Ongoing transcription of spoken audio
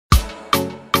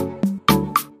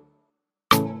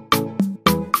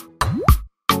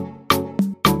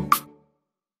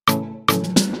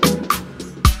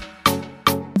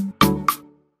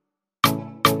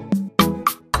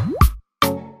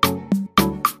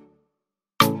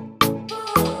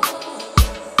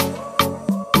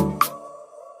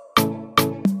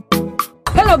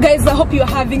Hello guys, I hope you're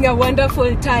having a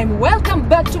wonderful time. Welcome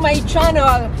back to my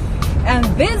channel, and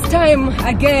this time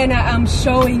again I'm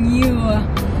showing you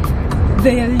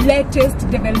the latest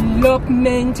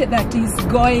development that is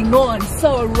going on.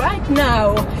 So right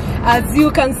now, as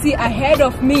you can see ahead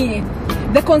of me,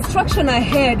 the construction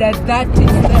ahead, that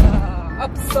is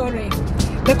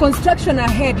the construction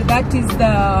ahead, that is the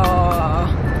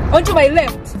onto my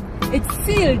left, it's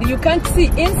sealed. You can't see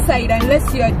inside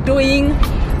unless you are doing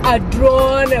a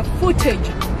drone footage.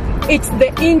 It's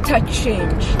the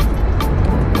interchange,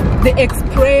 the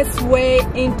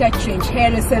ExpressWay interchange,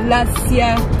 Haile Selassie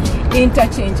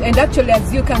interchange. And actually,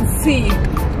 as you can see,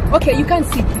 okay, you can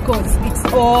see it because it's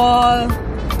all,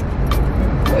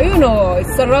 you know,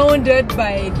 it's surrounded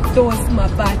by those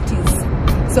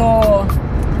mabatis. So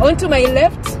onto my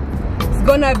left, it's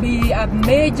gonna be a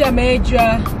major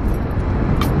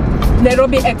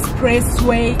Nairobi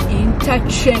Expressway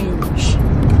interchange.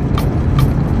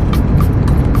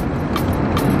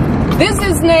 This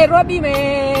is Nairobi,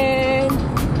 man.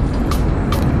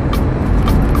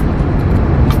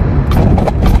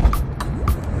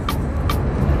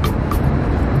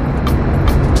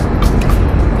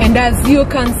 And as you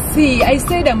can see, I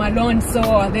said I'm alone,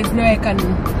 so there's no way I can,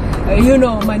 you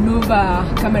know, maneuver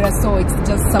camera, so it's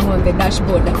just someone on the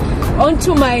dashboard.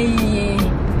 Onto my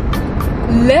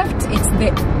left, it's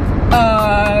the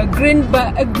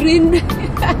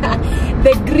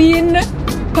the green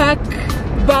park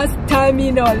bus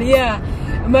terminal. Yeah,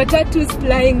 matatus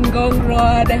flying Ngong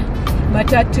Road,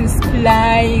 matatus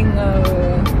flying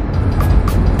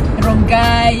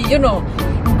Rongai, you know,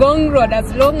 Ngong Road.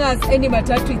 As long as any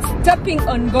matatu is tapping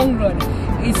on Ngong Road,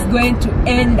 it's going to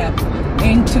end up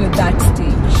into that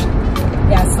stage.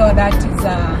 Yeah, so that is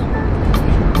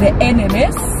the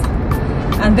NMS.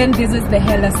 And then this is the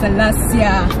Haile Selassie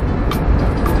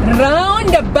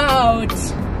roundabout,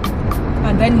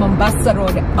 and then Mombasa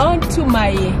Road onto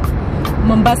my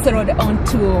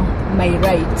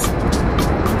right.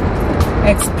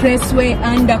 Expressway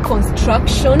under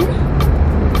construction,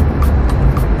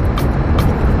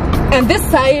 and this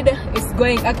side is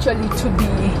going actually to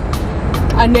be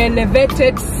an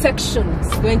elevated section.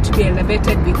 It's going to be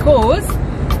elevated because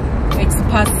it's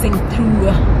passing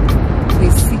through the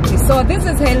city. So this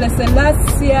is Haile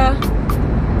Selassie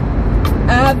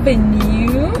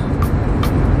Avenue.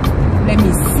 Let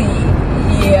me see.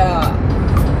 Yeah.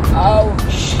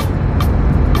 Ouch.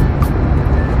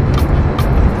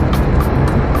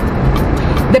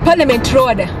 The Parliament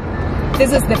Road.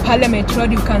 This is the Parliament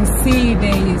Road. You can see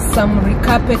there is some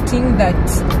recarpeting that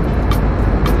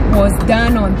was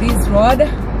done on this road.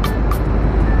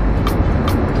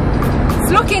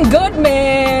 It's looking good,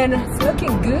 man. It's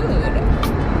looking good.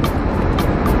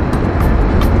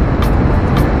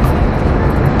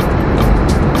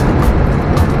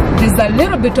 There's a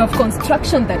little bit of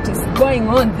construction that is going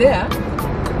on there.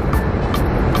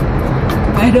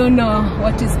 I don't know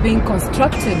what is being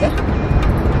constructed,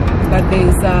 but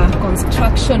there's a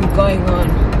construction going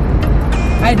on.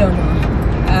 I don't know.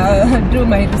 I'll do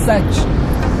my research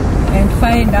and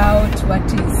find out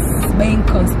what is being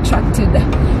constructed.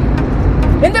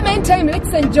 In the meantime,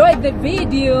 let's enjoy the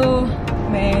video.